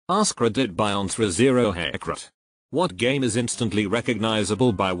AskReddit by enthralling. What game is instantly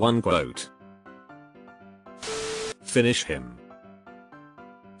recognizable by one quote? Finish him.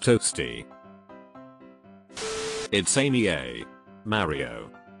 Toasty. It's Amy A. Mario.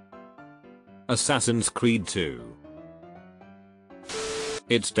 Assassin's Creed 2.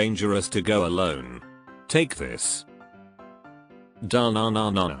 It's dangerous to go alone. Take this.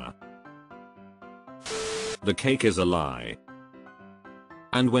 Da-na-na-na-na. The cake is a lie.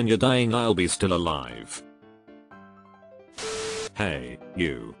 And when you're dying I'll be still alive. Hey,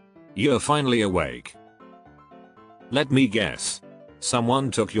 you. You're finally awake. Let me guess.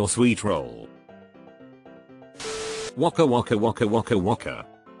 Someone took your sweet roll. Waka waka waka waka waka.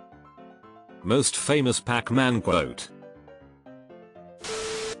 Most famous Pac-Man quote.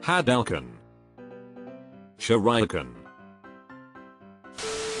 Hadouken. Shuriken.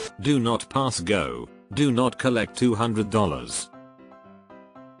 Do not pass go. Do not collect $200.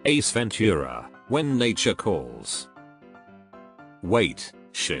 Ace Ventura, when nature calls. Wait,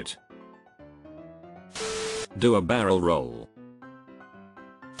 shit. Do a barrel roll.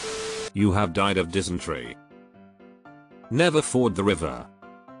 You have died of dysentery. Never ford the river.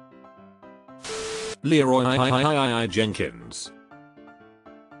 Leroy Jenkins.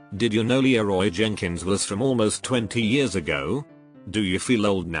 Did you know Leroy Jenkins was from almost 20 years ago? Do you feel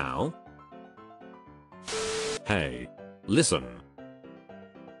old now? Hey. Listen.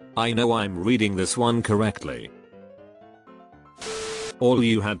 I know I'm reading this one correctly. All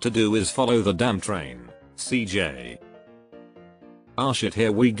you had to do is follow the damn train, CJ. Ah shit,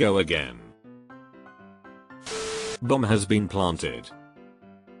 here we go again. Bomb has been planted.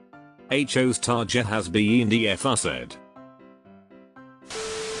 HO's target has been defused.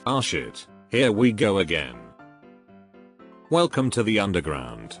 Ah shit, here we go again. Welcome to the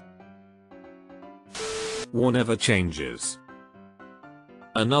underground. War never changes.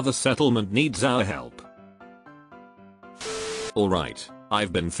 Another settlement needs our help. Alright,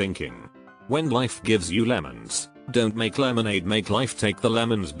 I've been thinking. When life gives you lemons, don't make lemonade, make life take the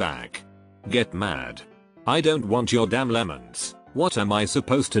lemons back. Get mad. I don't want your damn lemons. What am I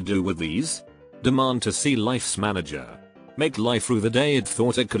supposed to do with these? Demand to see life's manager. Make life through the day it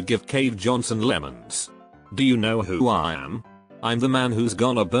thought it could give Cave Johnson lemons. Do you know who I am? I'm the man who's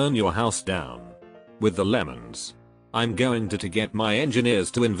gonna burn your house down. With the lemons. I'm going to get my engineers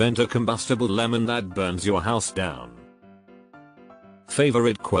to invent a combustible lemon that burns your house down.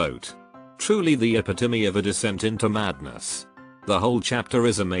 Favorite quote. Truly the epitome of a descent into madness. The whole chapter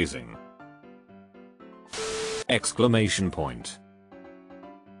is amazing. Exclamation point.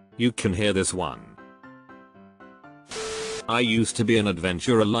 You can hear this one. I used to be an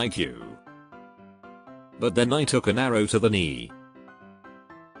adventurer like you. But then I took an arrow to the knee.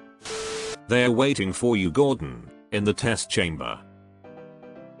 They're waiting for you, Gordon, in the test chamber.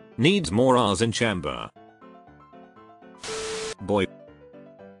 Needs more R's in chamber. Boy.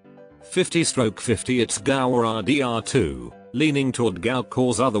 50/50 it's Gowra DR2, leaning toward Gow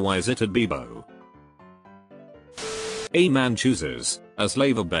cause otherwise it'd be Bo. A man chooses, a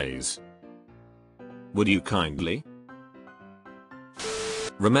slave obeys. Would you kindly?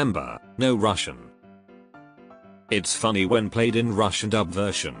 Remember, no Russian. It's funny when played in Russian dub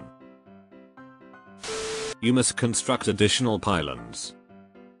version. You must construct additional pylons.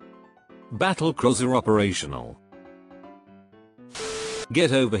 Battlecruiser operational.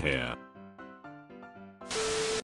 Get over here.